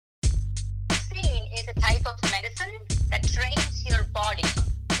is a type of medicine that trains your body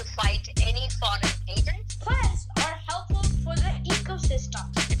to fight any foreign agent. Plants are helpful for the ecosystem.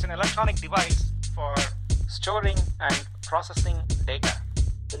 It's an electronic device for storing and processing data.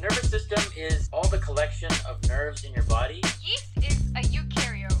 The nervous system is all the collection of nerves in your body. Yeast is a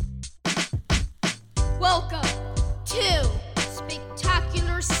eukaryote. Welcome to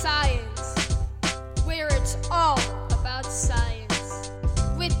Spectacular Science, where it's all about science,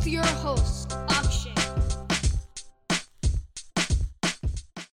 with your host, Akshay.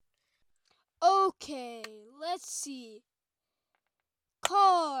 Okay, let's see.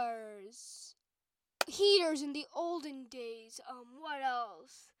 Cars, heaters in the olden days, what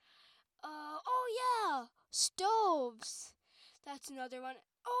else? Stoves. That's another one.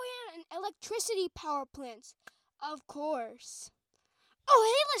 Oh yeah, and electricity power plants, of course. Oh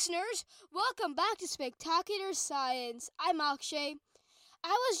hey listeners, welcome back to Spectacular Science. I'm Akshay.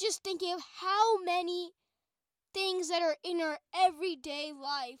 I was just thinking of how many things that are in our everyday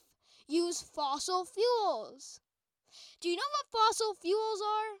life use fossil fuels. Do you know what fossil fuels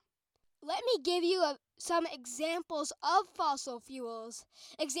are? Let me give you some examples of fossil fuels.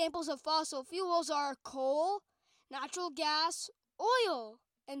 Examples of fossil fuels are coal, natural gas, oil,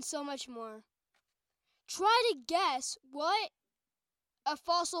 and so much more. Try to guess what a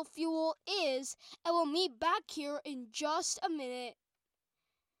fossil fuel is, and we'll meet back here in just a minute.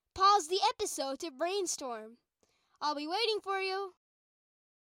 Pause the episode to brainstorm. I'll be waiting for you.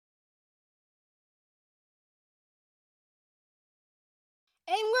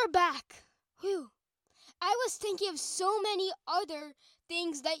 And we're back. Whew. I was thinking of so many other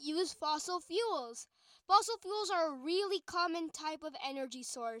things that use fossil fuels. Fossil fuels are a really common type of energy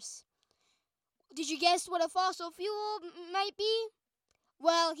source. Did you guess what a fossil fuel might be?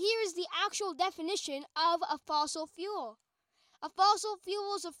 Well, here is the actual definition of a fossil fuel. A fossil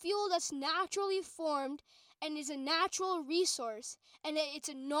fuel is a fuel that's naturally formed and is a natural resource, and it's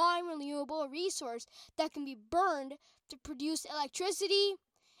a non-renewable resource that can be burned to produce electricity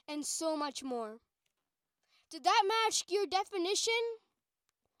and so much more. Did that match your definition?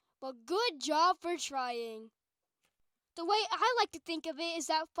 Well, good job for trying. The way I like to think of it is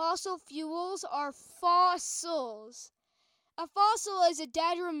that fossil fuels are fossils. A fossil is a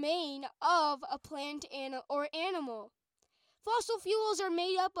dead remain of a plant or animal. Fossil fuels are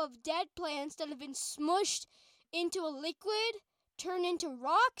made up of dead plants that have been smushed into a liquid, turned into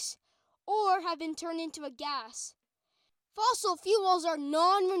rocks, or have been turned into a gas. Fossil fuels are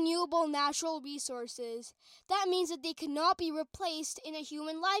non-renewable natural resources. That means that they cannot be replaced in a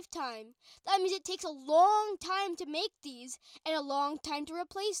human lifetime. That means it takes a long time to make these and a long time to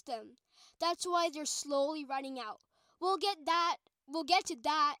replace them. That's why they're slowly running out. We'll get to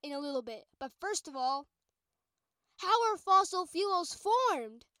that in a little bit. But first of all, how are fossil fuels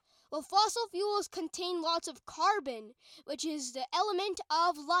formed? Well, fossil fuels contain lots of carbon, which is the element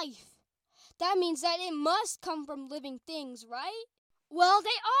of life. That means that it must come from living things, right? Well, they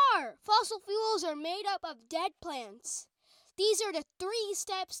are. Fossil fuels are made up of dead plants. These are the 3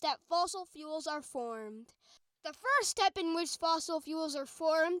 steps that fossil fuels are formed. The first step in which fossil fuels are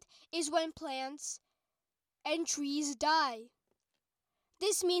formed is when plants and trees die.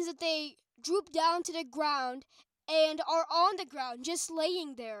 This means that they droop down to the ground and are on the ground, just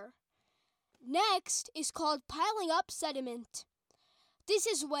laying there. Next is called piling up sediment. This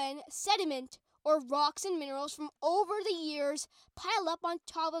is when sediment, or rocks and minerals from over the years, pile up on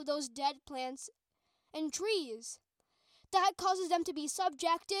top of those dead plants and trees. That causes them to be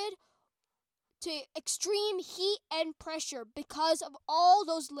subjected to extreme heat and pressure because of all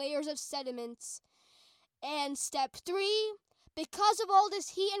those layers of sediments. And step 3, because of all this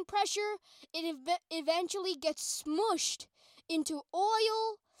heat and pressure, it eventually gets smushed into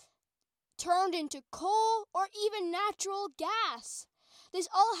oil, turned into coal, or even natural gas. This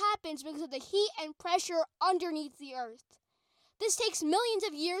all happens because of the heat and pressure underneath the earth. This takes millions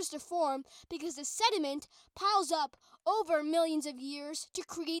of years to form because the sediment piles up over millions of years to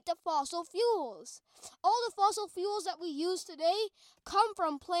create the fossil fuels. All the fossil fuels that we use today come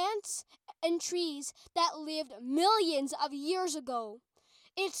from plants and trees that lived millions of years ago.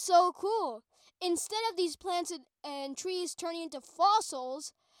 It's so cool. Instead of these plants and trees turning into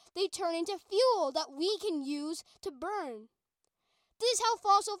fossils, they turn into fuel that we can use to burn. This is how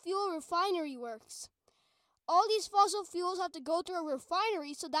fossil fuel refinery works. All these fossil fuels have to go through a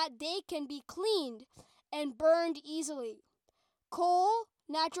refinery so that they can be cleaned and burned easily. Coal,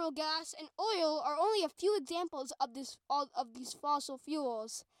 natural gas, and oil are only a few examples of these fossil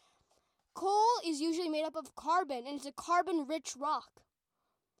fuels. Coal is usually made up of carbon, and it's a carbon-rich rock.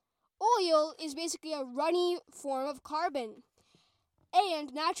 Oil is basically a runny form of carbon.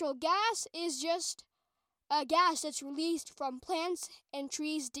 And natural gas is just a gas that's released from plants and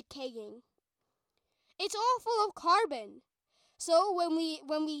trees decaying. It's all full of carbon. So when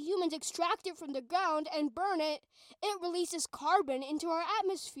we humans extract it from the ground and burn it, it releases carbon into our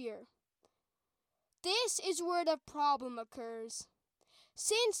atmosphere. This is where the problem occurs.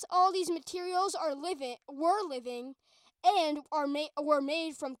 Since all these materials were living and were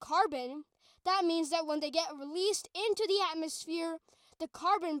made from carbon, that means that when they get released into the atmosphere, the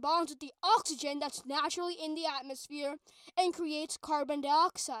carbon bonds with the oxygen that's naturally in the atmosphere and creates carbon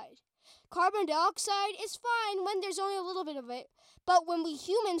dioxide. Carbon dioxide is fine when there's only a little bit of it, but when we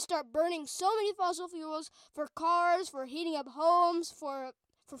humans start burning so many fossil fuels for cars, for heating up homes, for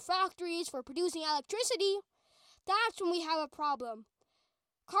factories, for producing electricity, that's when we have a problem.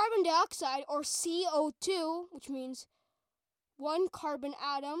 Carbon dioxide, or CO2, which means 1 carbon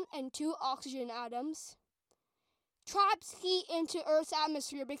atom and 2 oxygen atoms, traps heat into Earth's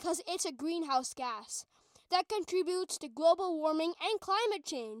atmosphere because it's a greenhouse gas that contributes to global warming and climate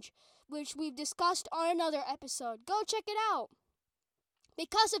change, which we've discussed on another episode. Go check it out.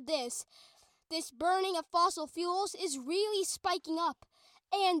 Because of this burning of fossil fuels is really spiking up,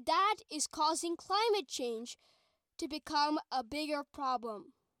 and that is causing climate change to become a bigger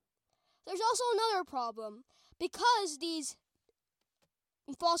problem. There's also another problem. Because these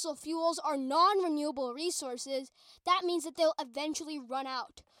fossil fuels are non-renewable resources, that means that they'll eventually run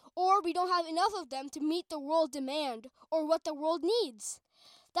out, or we don't have enough of them to meet the world demand or what the world needs.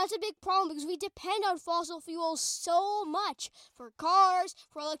 That's a big problem because we depend on fossil fuels so much for cars,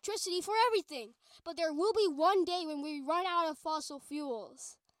 for electricity, for everything. But there will be one day when we run out of fossil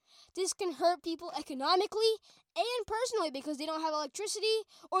fuels. This can hurt people economically and personally because they don't have electricity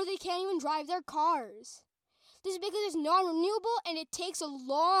or they can't even drive their cars. This is because it's non-renewable and it takes a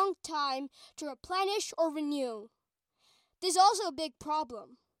long time to replenish or renew. This is also a big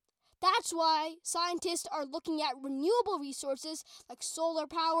problem. That's why scientists are looking at renewable resources like solar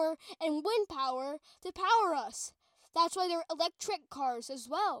power and wind power to power us. That's why there are electric cars as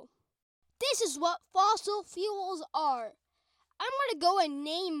well. This is what fossil fuels are. I'm going to go and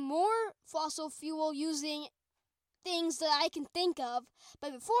name more fossil fuel using things that I can think of.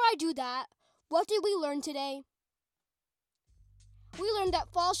 But before I do that, what did we learn today? We learned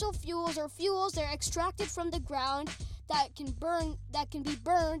that fossil fuels are fuels that are extracted from the ground that can be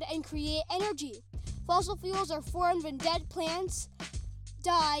burned and create energy. Fossil fuels are formed when dead plants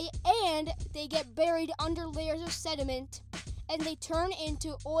die and they get buried under layers of sediment and they turn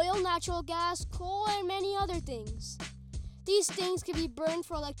into oil, natural gas, coal, and many other things. These things can be burned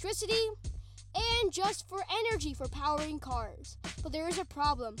for electricity and just for energy for powering cars. But there is a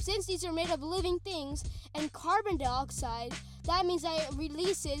problem. Since these are made of living things and carbon dioxide, that means that it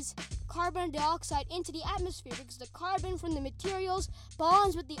releases carbon dioxide into the atmosphere because the carbon from the materials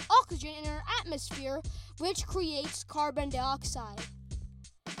bonds with the oxygen in our atmosphere, which creates carbon dioxide.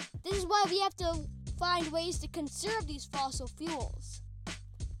 This is why we have to find ways to conserve these fossil fuels.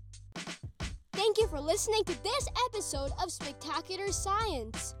 Thank you for listening to this episode of Spectacular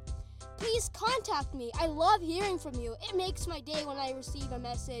Science. Please contact me. I love hearing from you. It makes my day when I receive a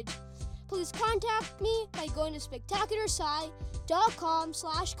message. Please contact me by going to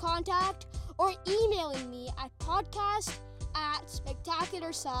spectacularsci.com/contact or emailing me at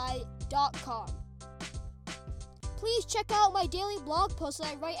podcast@spectacularsci.com. Please check out my daily blog posts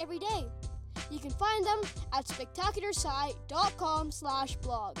that I write every day. You can find them at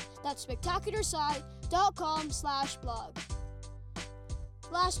spectacularsci.com/blog. That's spectacularsci.com/blog.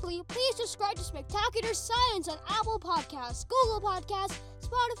 Lastly, please subscribe to Spectacular Science on Apple Podcasts, Google Podcasts,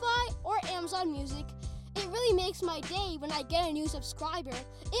 Spotify, or Amazon Music. It really makes my day when I get a new subscriber.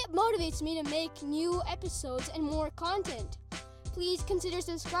 It motivates me to make new episodes and more content. Please consider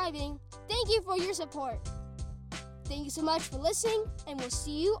subscribing. Thank you for your support. Thank you so much for listening, and we'll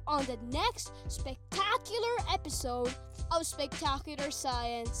see you on the next spectacular episode of Spectacular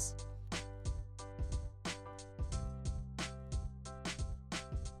Science.